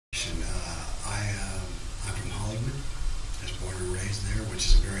raised there, which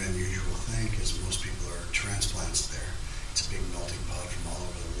is a very unusual thing because most people are transplants there. It's a big melting pot from all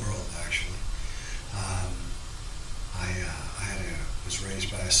over the world, actually. Was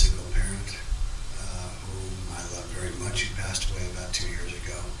raised by a single parent whom I love very much. He passed away about 2 years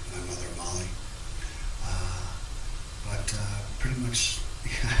ago, my mother, Molly. But pretty much,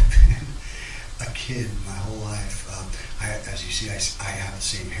 I've been a kid my whole life. As you see, I have the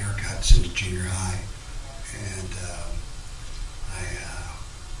same haircut since junior high. And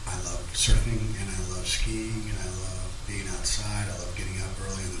I love surfing, and I love skiing, and I love being outside. I love getting up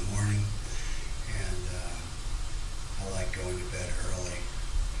early in the morning. And I like going to bed early.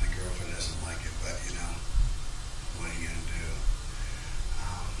 My girlfriend doesn't like it, but you know, what are you going to do?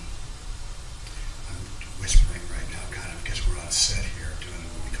 I'm whispering right now, kind of, because we're on set here doing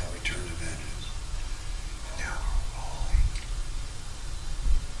what we call Return to Vengeance. And now we're rolling.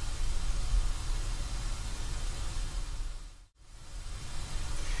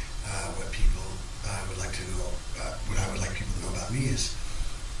 What I would like people to know about me is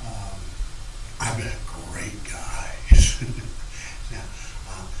I've been a great guy. Now,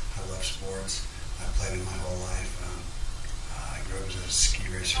 I love sports. I played it my whole life. I grew up as a ski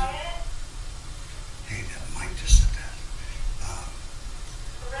racer. Hey, that Mike just said that.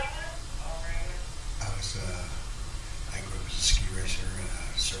 I grew up as a ski racer and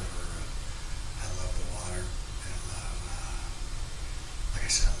a surfer. I love the water. And like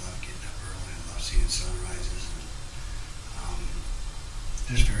I said, I love getting up early. I love seeing sunrises. And,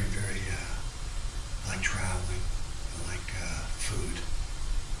 just very, very, I like traveling. I like food.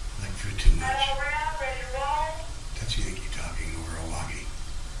 I like food too much. That's you think you're talking over a walkie.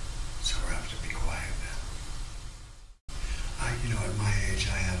 So we're going to have to be quiet now. At my age,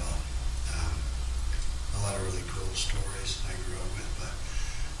 I have a lot of really cool stories I grew up with, but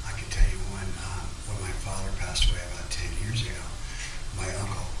I can tell you when my father passed away about 10 years ago, my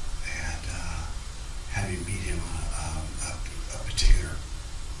uncle had me meet him on a particular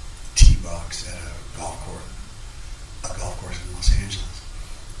tee box at a golf course in Los Angeles,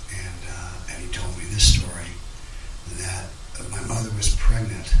 and he told me this story that my mother was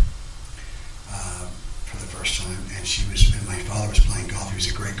pregnant for the first time, and my father was playing golf. He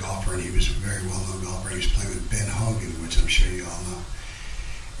was a great golfer, and he was a very well-known golfer. He was playing with Ben Hogan, which I'm sure you all know,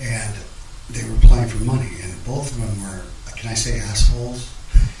 and they were playing for money, and both of them were, can I say assholes?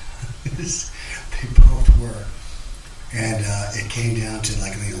 They both were. And it came down to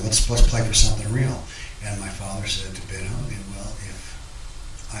let's play for something real. And my father said to Ben Hogan, well, if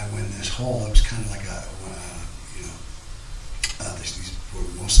I win this hole, it was kind of like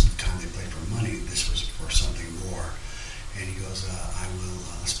most of the time they play for money. This was for something more. And he goes,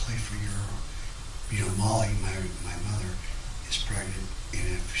 let's play for Molly, my mother, is pregnant, and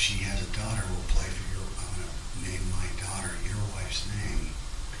if she has a daughter, we'll play for I'm going to name my daughter your wife's name.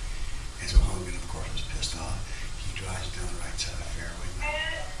 And so Hogan, of course, was pissed off. He drives down the right side of the fairway.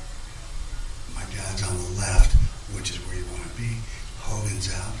 My dad's on the left, which is where you want to be.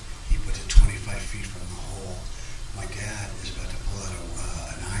 Hogan's out. He puts it 25 feet from the hole. My dad is about to pull out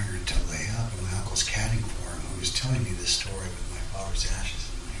an iron to lay up, and my uncle's caddying for him, who was telling me this story with my father's ashes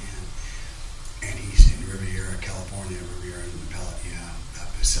in my hand. And he's in Riviera, California, in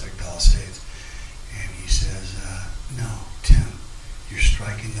Pacific Palisades. And he says, no, Tim, you're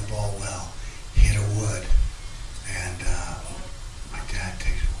striking the ball well.